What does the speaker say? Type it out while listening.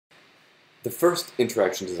The first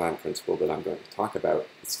interaction design principle that I'm going to talk about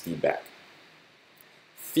is feedback.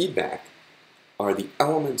 Feedback are the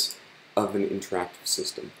elements of an interactive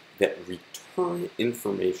system that return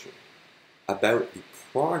information about the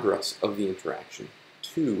progress of the interaction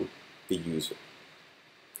to the user.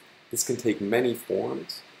 This can take many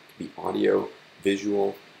forms. It can be audio,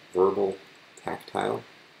 visual, verbal, tactile,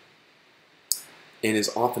 and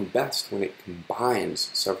is often best when it combines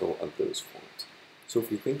several of those forms. So if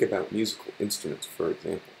we think about musical instruments, for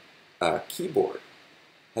example, a keyboard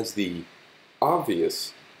has the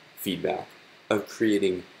obvious feedback of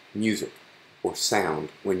creating music or sound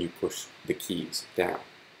when you push the keys down.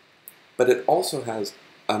 But it also has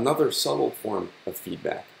another subtle form of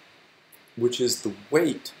feedback, which is the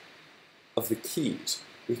weight of the keys.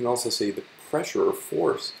 We can also say the pressure or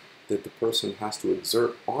force that the person has to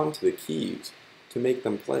exert onto the keys to make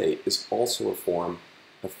them play is also a form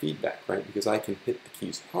of feedback, right? Because I can hit the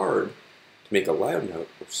keys hard to make a loud note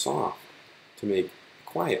or soft to make a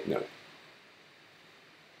quiet note.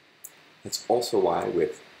 That's also why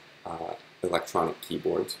with electronic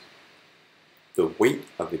keyboards, the weight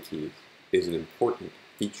of the keys is an important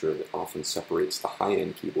feature that often separates the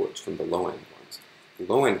high-end keyboards from the low-end ones. The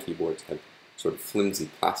low-end keyboards have sort of flimsy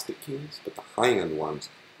plastic keys, but the high-end ones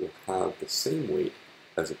will have the same weight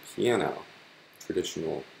as a piano,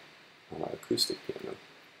 traditional acoustic piano,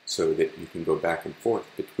 so that you can go back and forth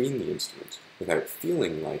between the instruments without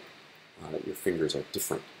feeling like your fingers are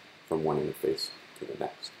different from one interface to the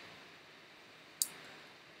next.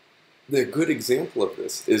 The good example of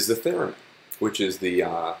this is the theremin, which is the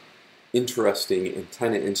interesting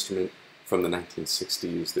antenna instrument from the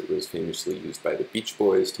 1960s that was famously used by the Beach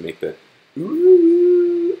Boys to make the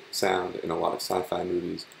ooh sound, and a lot of sci-fi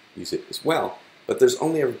movies use it as well. But there's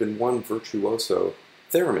only ever been one virtuoso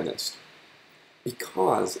thereminist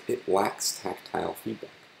because it lacks tactile feedback.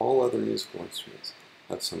 All other musical instruments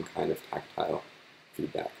have some kind of tactile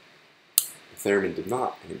feedback. The theremin did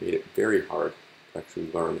not, and it made it very hard to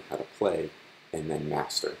actually learn how to play and then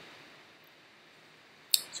master.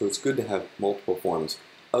 So it's good to have multiple forms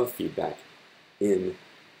of feedback in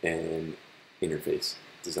an interface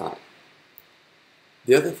design.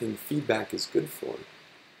 The other thing feedback is good for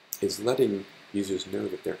is letting users know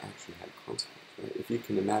that their action had consequence. Right? If you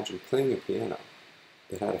can imagine playing a piano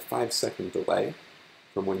that had a 5-second delay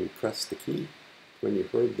from when you pressed the key to when you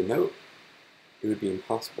heard the note, it would be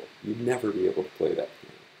impossible. You'd never be able to play that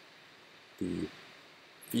piano. The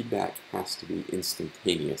feedback has to be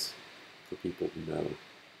instantaneous for people to know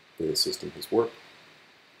that the system has worked,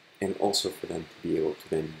 and also for them to be able to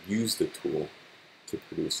then use the tool to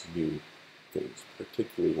produce new things,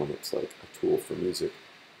 particularly when it's like a tool for music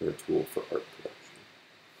or a tool for art production.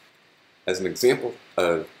 As an example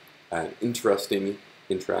of an interesting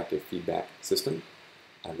interactive feedback system,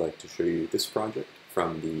 I'd like to show you this project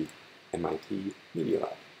from the MIT Media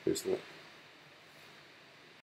Lab. Here's the link.